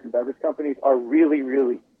the spirits and beverage companies are really,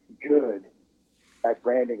 really good at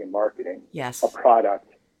branding and marketing a product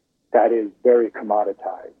that is very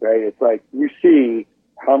commoditized, right? It's like you see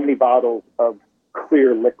how many bottles of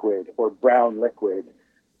clear liquid or brown liquid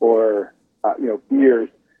or, beers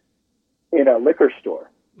in a liquor store.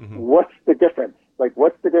 Mm-hmm. What's the difference? Like,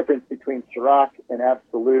 what's the difference between Ciroc and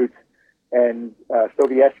Absolute and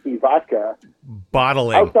Sovietsky vodka?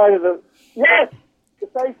 Bottling. Outside of yes,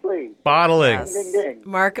 precisely. Bottling. Yes. Ding, ding, ding.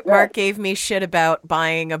 Marc gave me shit about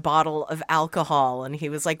buying a bottle of alcohol, and he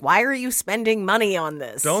was like, "Why are you spending money on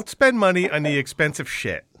this?" Don't spend money on the expensive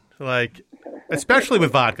shit. Like, especially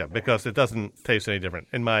with vodka, because it doesn't taste any different,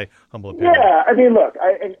 in my humble opinion. Yeah, I mean, look,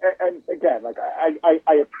 and again, like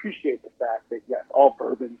I appreciate the fact that yes, all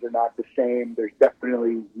bourbons are not the same. There's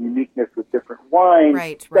definitely uniqueness with different wines,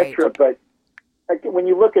 etc. But when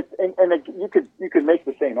you look at and you could make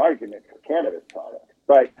the same argument for cannabis products,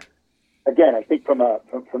 but again, I think from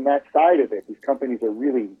that side of it, these companies are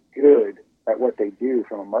really good at what they do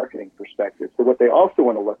from a marketing perspective. So what they also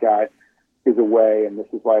want to look at is a way, and this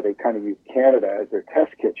is why they kind of use Canada as their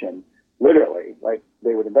test kitchen, literally. Like,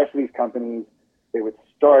 they would invest in these companies, they would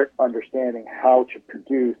start understanding how to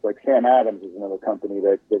produce, like Sam Adams is another company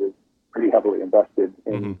that is pretty heavily invested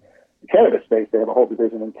in the cannabis space. They have a whole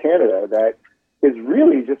division in Canada that is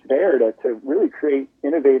really just there to really create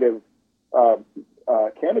innovative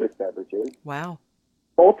cannabis beverages. Wow.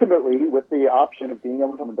 Ultimately, with the option of being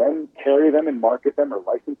able to then carry them and market them or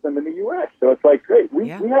license them in the U.S. So it's like, great, we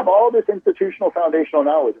have all this institutional foundational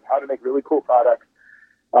knowledge of how to make really cool products,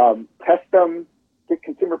 test them, get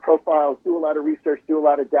consumer profiles, do a lot of research, do a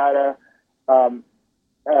lot of data. And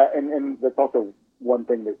that's also one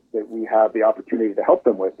thing that we have the opportunity to help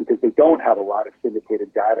them with, because they don't have a lot of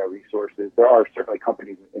syndicated data resources. There are certainly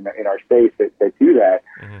companies in our space that do that.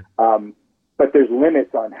 Mm-hmm. But there's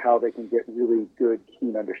limits on how they can get really good,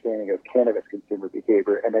 keen understanding of cannabis consumer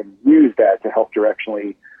behavior and then use that to help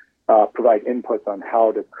directionally provide inputs on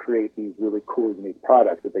how to create these really cool, unique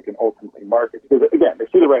products that they can ultimately market. Because, again, they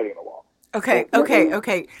see the writing on the wall.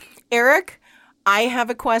 Okay. Eric, I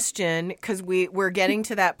have a question, because we're getting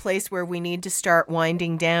to that place where we need to start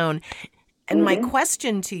winding down. And my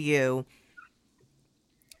question to you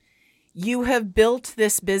have built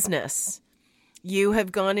this business. You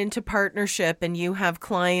have gone into partnership and you have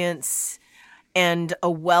clients and a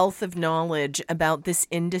wealth of knowledge about this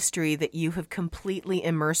industry that you have completely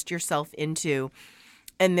immersed yourself into.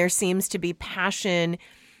 And there seems to be passion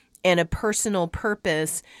and a personal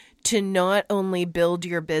purpose to not only build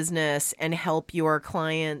your business and help your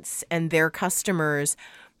clients and their customers,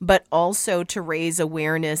 but also to raise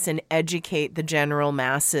awareness and educate the general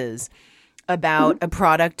masses about a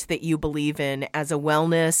product that you believe in as a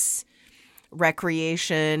wellness,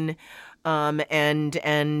 recreation,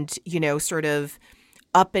 and sort of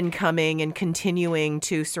up and coming and continuing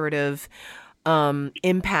to sort of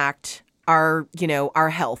impact our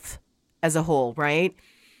health as a whole, right?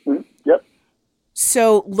 Yep.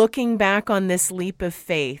 So looking back on this leap of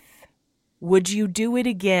faith, would you do it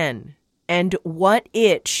again? And what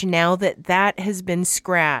itch, now that has been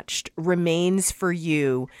scratched, remains for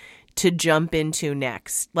you to jump into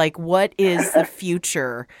next? Like, what is the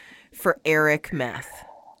future for Eric Meth?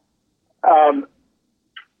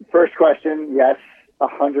 First question, yes,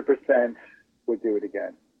 100% would do it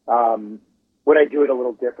again. Would I do it a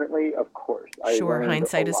little differently? Of course. Sure,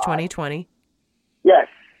 hindsight is 20/20. Yes,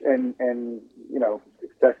 and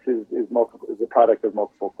success is a product of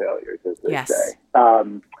multiple failures, as they say.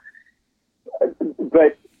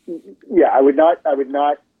 But yeah, I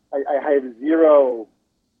have zero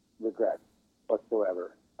regrets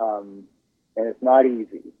whatsoever, and it's not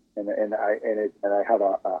easy. And I have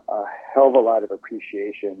a hell of a lot of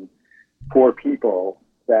appreciation for people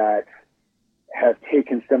that have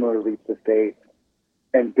taken similar leaps of faith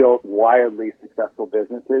and built wildly successful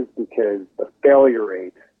businesses, because the failure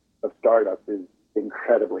rate of startups is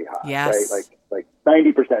incredibly high. Yes. Right? Like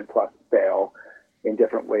 90% plus fail in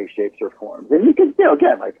different ways, shapes, or forms. And you can,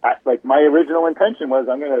 again, like my original intention was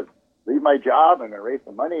I'm going to leave my job. I'm going to raise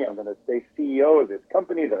some money. I'm going to stay CEO of this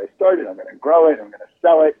company that I started. I'm going to grow it. I'm going to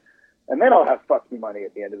sell it. And then I'll have fuck me money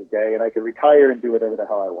at the end of the day, and I can retire and do whatever the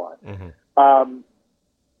hell I want. Mm-hmm.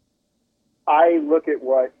 I look at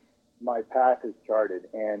what my path has charted,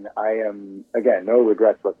 and I am, again, no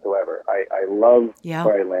regrets whatsoever. I love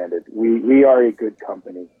where I landed. We are a good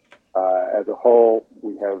company. As a whole,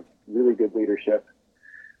 we have really good leadership.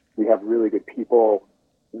 We have really good people.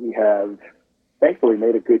 We have, thankfully,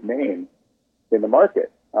 made a good name in the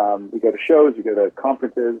market. We go to shows, we go to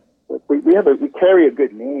conferences. We carry a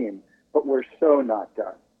good name, but we're so not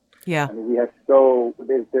done. Yeah. I mean, we have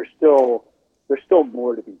there's still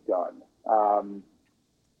more to be done.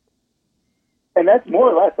 And that's more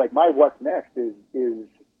or less like my what's next is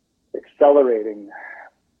accelerating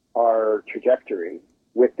our trajectory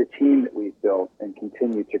with the team that we've built and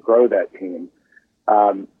continue to grow that team.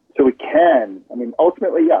 So we can, I mean,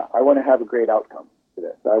 ultimately, I want to have a great outcome to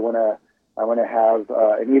this. I want to have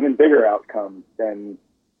an even bigger outcome than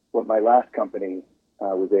what my last company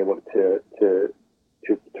was able to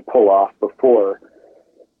pull off before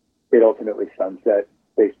it ultimately sunset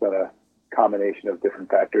based on a combination of different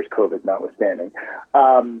factors, COVID notwithstanding.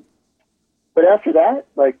 But after that,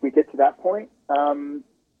 like we get to that point,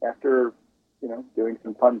 after, doing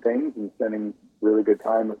some fun things and spending really good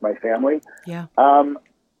time with my family. Yeah.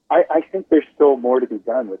 I think there's still more to be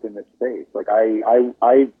done within this space. Like I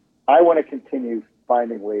want to continue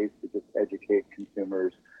finding ways to just educate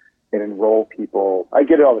consumers and enroll people. I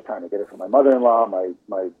get it all the time. I get it from my mother-in-law,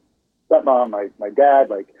 my stepmom, my dad.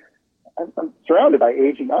 Like I'm surrounded by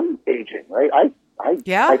aging. I'm aging, right? I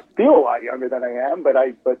feel a lot younger than I am, but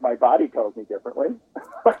my body tells me differently.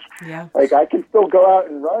 Like I can still go out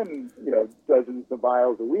and run, dozens of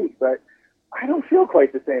miles a week, but I don't feel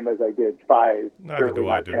quite the same as I did 5, certainly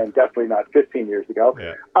not 10, definitely not 15 years ago.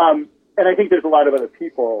 Yeah. And I think there's a lot of other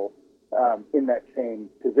people in that same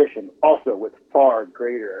position also with far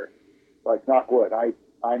greater, like knock wood,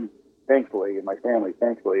 I'm thankfully, and my family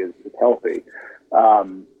thankfully is healthy.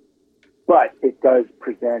 But it does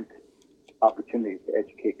present opportunities to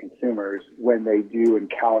educate consumers when they do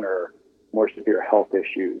encounter more severe health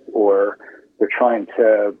issues, or they're trying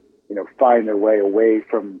to, find their way away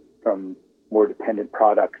from more dependent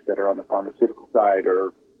products that are on the pharmaceutical side,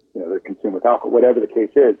 or, they're consumed with alcohol, whatever the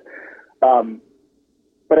case is.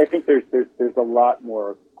 But I think there's a lot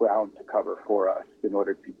more ground to cover for us in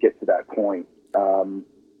order to get to that point. And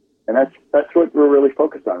that's what we're really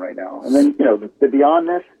focused on right now. And then, the beyond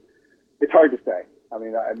this, it's hard to say. I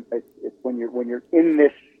mean, it's when you're in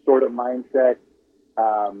this sort of mindset.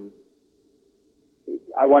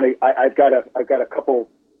 I've got a couple,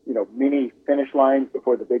 mini finish lines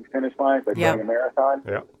before the big finish lines, like running a marathon.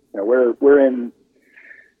 Yeah. We're in.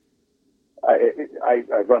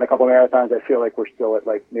 I've run a couple of marathons. I feel like we're still at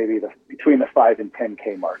like maybe between the 5 and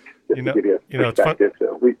 10K mark. Just to give you a perspective.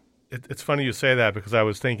 It's funny you say that, because I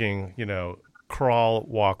was thinking, crawl,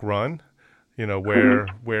 walk, run. Where's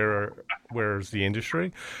the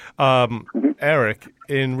industry? Eric,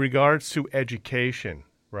 in regards to education,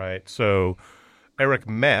 right? So Eric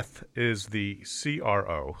Meth is the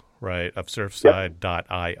CRO, right, of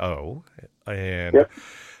Surfside.io. And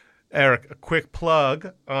Eric, a quick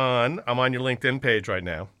plug I'm on your LinkedIn page right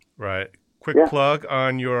now, right? Quick plug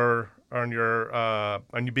on you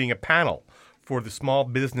being a panel for the Small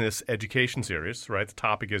Business Education Series, right? The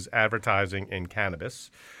topic is advertising in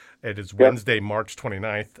cannabis. It is Wednesday, March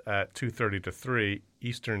 29th at 2:30 to 3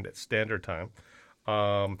 Eastern Standard Time.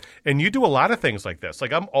 And you do a lot of things like this.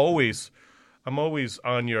 Like I'm always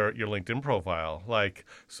on your LinkedIn profile. Like,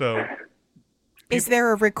 so. Is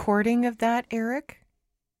there a recording of that, Eric?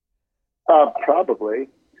 Probably.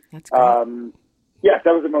 That's great. Yes,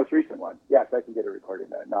 that was the most recent one. Yes, I can get a recording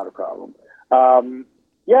of that. Not a problem. Again,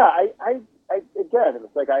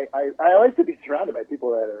 it's like I like to be surrounded by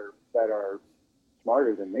people that are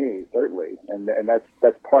smarter than me, certainly, and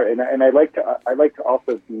that's part. And I like to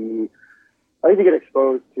also get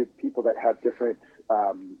exposed to people that have different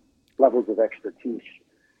levels of expertise.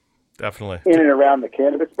 Definitely. In and around the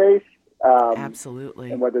cannabis space.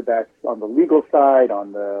 Absolutely. And whether that's on the legal side,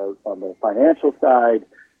 on the financial side,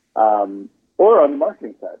 or on the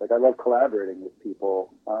marketing side. Like I love collaborating with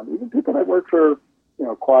people, even people that work for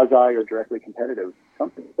quasi or directly competitive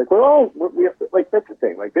companies. Like we have to, like that's the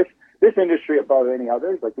thing. Like this industry above any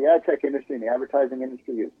others, like the ad tech industry and the advertising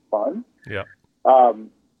industry is fun. Yeah.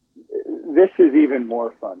 This is even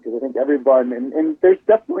more fun because I think everyone and there's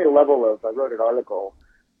definitely a level of. I wrote an article.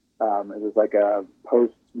 It was like a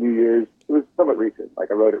post New Year's. It was somewhat recent.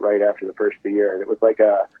 Like I wrote it right after the first of the year, and it was like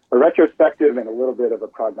a retrospective and a little bit of a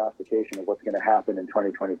prognostication of what's going to happen in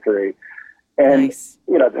 2023. And Nice.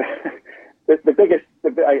 you know, the biggest.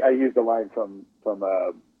 I used a line from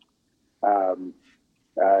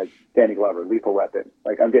Danny Glover, Lethal Weapon.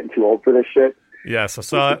 Like, I'm getting too old for this shit. Yes, I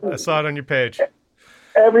saw it. I saw it on your page.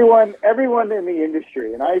 Everyone in the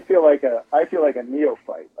industry, and I feel like a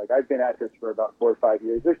neophyte. Like, I've been at this for about 4 or 5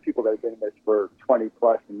 years. There's people that have been in this for 20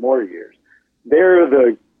 plus and more years. They're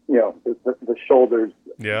the shoulders.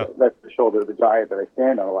 Yeah. That's the shoulder of the giant that I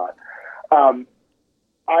stand on a lot.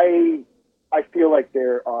 I feel like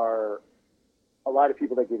there are a lot of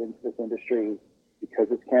people that get into this industry because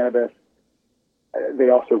it's cannabis. They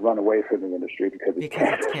also run away from the industry because it's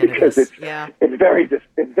cannabis. Because it's very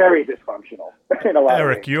dysfunctional in a lot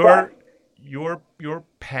Eric, of ways. your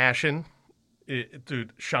passion,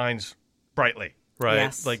 dude, shines brightly, right?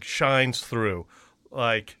 Yes. Like, shines through.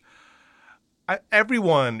 Like,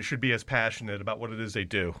 everyone should be as passionate about what it is they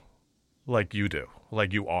do, like you do,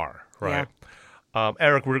 like you are, right? Yeah.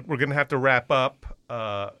 Eric, we're going to have to wrap up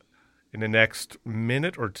in the next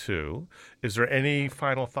minute or two. Is there any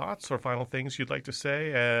final thoughts or final things you'd like to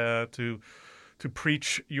say to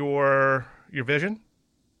preach your vision?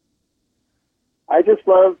 I just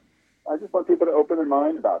want people to open their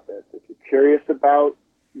mind about this. If you're curious about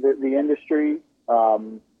the industry,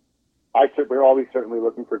 we're always certainly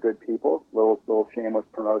looking for good people. Little shameless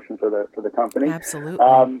promotion for the company. Absolutely.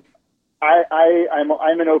 I'm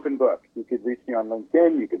an open book. You could reach me on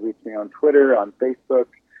LinkedIn. You could reach me on Twitter, on Facebook.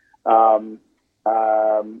 And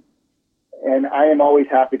I am always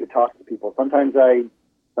happy to talk to people. Sometimes I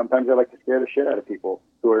like to scare the shit out of people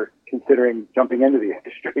who are considering jumping into the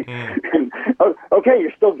industry. And, okay,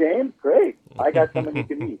 you're still game? Great. I got someone you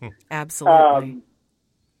can meet. Absolutely.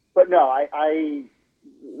 But no,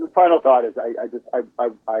 the final thought is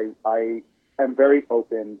I am very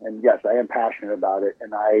open, and yes, I am passionate about it,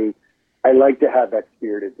 and I like to have that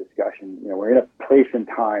spirited discussion. You know, we're in a place and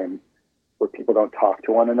time where people don't talk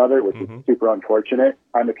to one another, which is super unfortunate.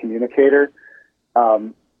 I'm a communicator.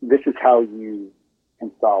 This is how you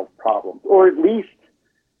can solve problems, or at least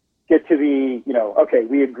get to the, okay,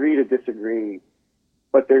 we agree to disagree,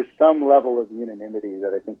 but there's some level of unanimity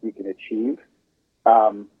that I think you can achieve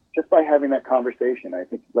just by having that conversation. I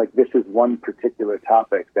think, like, this is one particular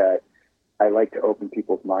topic that I like to open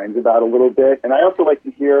people's minds about a little bit. And I also like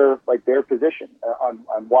to hear, like, their position on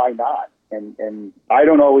why not. And I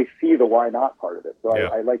don't always see the why not part of it. So yeah.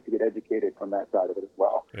 I like to get educated from that side of it as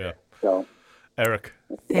well. Yeah. So, Eric.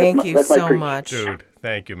 Thank you so much. Dude,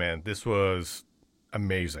 thank you, man. This was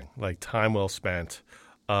amazing. Like, time well spent.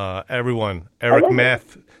 Everyone, Eric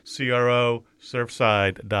Meth, CRO,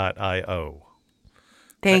 surfside.io.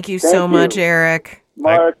 Thank you so much, Eric.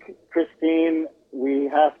 Marc, Christine, we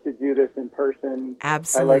have to do this in person.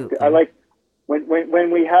 Absolutely. I like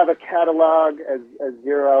when we have a catalog as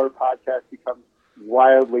 0 Hour Podcast becomes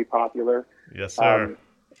wildly popular. Yes, sir.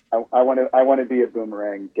 I want to be a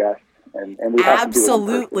Boomerang guest, and we have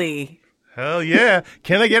absolutely. To do it in person. Hell yeah!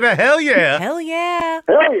 Can I get a hell yeah? Hell yeah!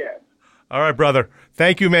 Hell yeah! All right, brother.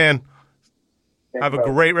 Thank you, man. Thanks, have a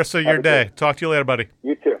great rest of your day. Talk to you later, buddy.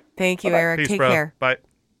 You too. Thank you, Bye-bye. Eric. Peace, Take bro. care. Bye.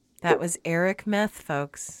 That was Eric Meth,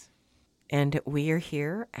 folks. And we are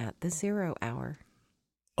here at the 0 Hour.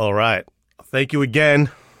 All right. Thank you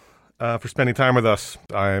again for spending time with us.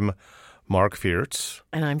 I'm Marc Fiertz.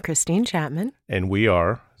 And I'm Christine Chapman. And we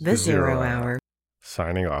are The 0 Hour.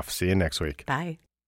 Signing off. See you next week. Bye.